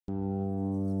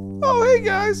Oh, hey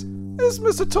guys, it's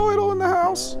Mr. Teutle in the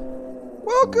house.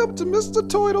 Welcome to Mr.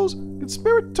 Teutle's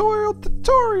Conspiratorial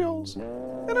Tutorials.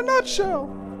 In a nutshell,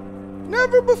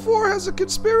 never before has a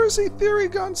conspiracy theory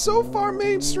gone so far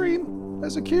mainstream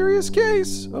as a curious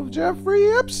case of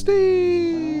Jeffrey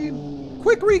Epstein.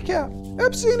 Quick recap.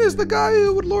 Epstein is the guy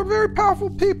who would lure very powerful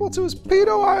people to his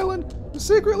pedo island and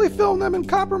secretly film them in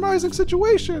compromising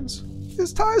situations.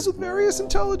 His ties with various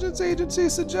intelligence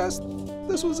agencies suggest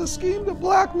this was a scheme to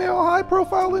blackmail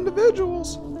high-profile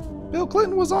individuals. Bill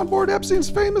Clinton was on board Epstein's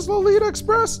famous Lolita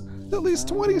Express at least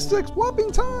 26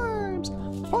 whopping times.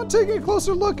 Upon taking a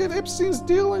closer look at Epstein's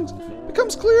dealings, it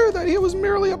becomes clear that he was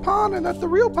merely a pawn and that the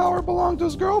real power belonged to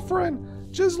his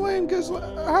girlfriend, Ghislaine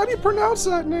How do you pronounce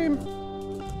that name?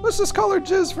 Let's just call her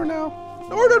Giz for now.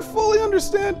 In order to fully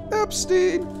understand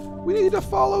Epstein, we need to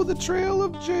follow the trail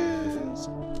of Giz.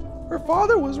 Her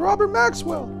father was Robert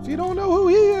Maxwell. If you don't know who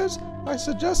he is, I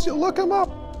suggest you look him up.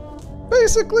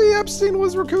 Basically, Epstein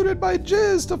was recruited by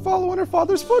Giz to follow in her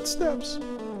father's footsteps.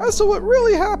 As to what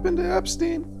really happened to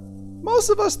Epstein, most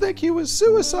of us think he was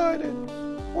suicided,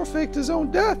 or faked his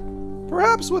own death,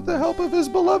 perhaps with the help of his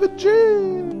beloved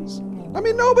Giz. I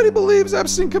mean, nobody believes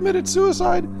Epstein committed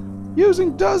suicide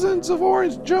using dozens of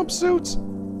orange jumpsuits,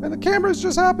 and the cameras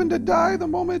just happened to die the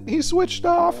moment he switched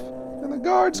off, and the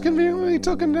guards conveniently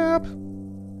took a nap,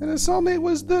 and his cellmate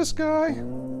was this guy.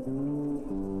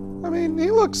 I mean,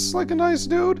 he looks like a nice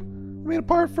dude. I mean,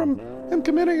 apart from him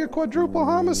committing a quadruple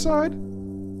homicide.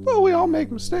 Well, we all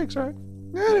make mistakes, right?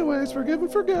 Anyways, forgive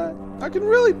and forget. I can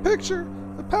really picture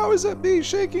the powers that be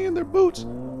shaking in their boots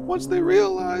once they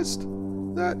realized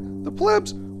that the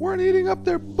plebs weren't eating up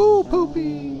their boo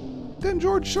poopy. Then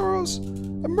George Soros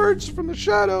emerged from the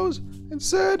shadows and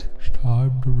said, "It's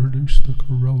time to release the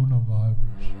coronavirus.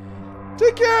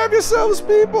 Take care of yourselves,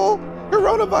 people!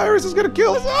 Coronavirus is gonna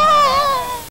kill us all!"